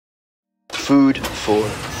Food for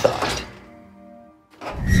thought.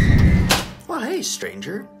 Well, hey,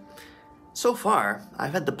 stranger. So far,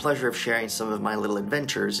 I've had the pleasure of sharing some of my little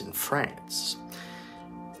adventures in France.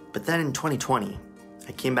 But then in 2020,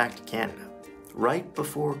 I came back to Canada, right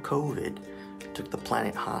before COVID took the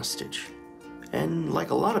planet hostage. And like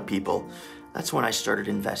a lot of people, that's when I started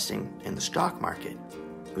investing in the stock market,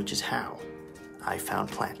 which is how I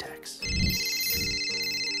found PlantX.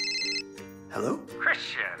 Hello?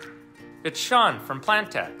 Christian, it's Sean from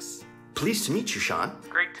PlantX. Pleased to meet you, Sean.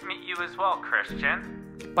 Great to meet you as well,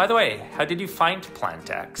 Christian. By the way, how did you find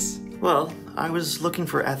PlantX? Well, I was looking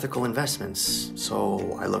for ethical investments,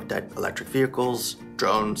 so I looked at electric vehicles,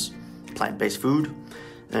 drones, plant-based food,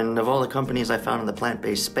 and of all the companies I found in the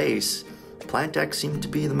plant-based space, PlantX seemed to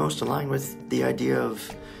be the most aligned with the idea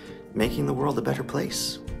of making the world a better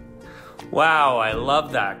place. Wow, I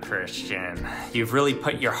love that, Christian. You've really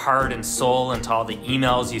put your heart and soul into all the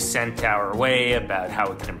emails you sent our way about how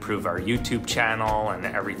we can improve our YouTube channel and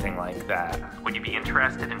everything like that. Would you be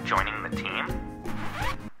interested in joining the team?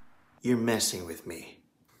 You're messing with me.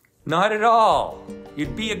 Not at all.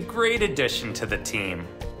 You'd be a great addition to the team.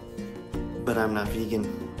 But I'm not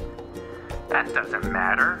vegan. That doesn't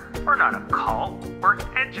matter. We're not a cult. We're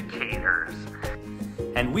educators.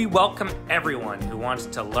 And we welcome everyone who wants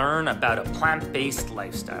to learn about a plant-based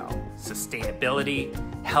lifestyle, sustainability,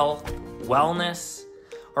 health, wellness,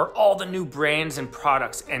 or all the new brands and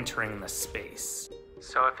products entering the space.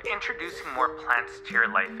 So if introducing more plants to your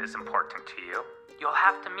life is important to you, you'll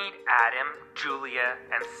have to meet Adam, Julia,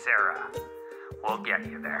 and Sarah. We'll get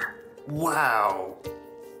you there. Wow.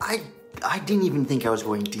 I didn't even think I was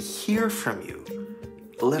going to hear from you,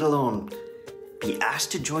 let alone be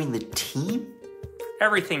asked to join the team?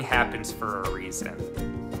 Everything happens for a reason.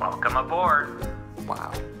 Welcome aboard.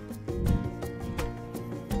 Wow.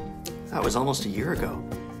 That was almost a year ago,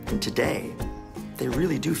 and today, they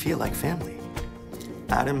really do feel like family.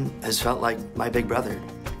 Adam has felt like my big brother,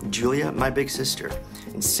 Julia, my big sister,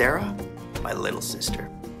 and Sarah, my little sister.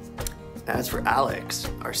 As for Alex,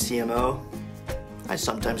 our CMO, I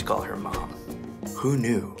sometimes call her Mom. Who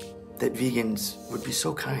knew that vegans would be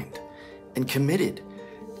so kind and committed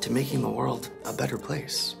to making the world a better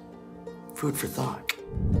place? Food for thought.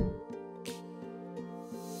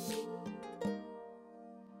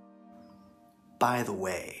 By the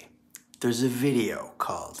way, there's a video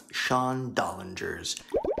called Sean Dollinger's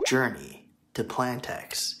Journey to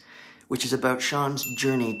PlantX, which is about Sean's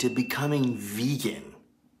journey to becoming vegan.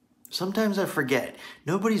 Sometimes I forget,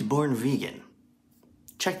 nobody's born vegan.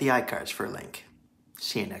 Check the iCards for a link.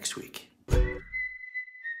 See you next week.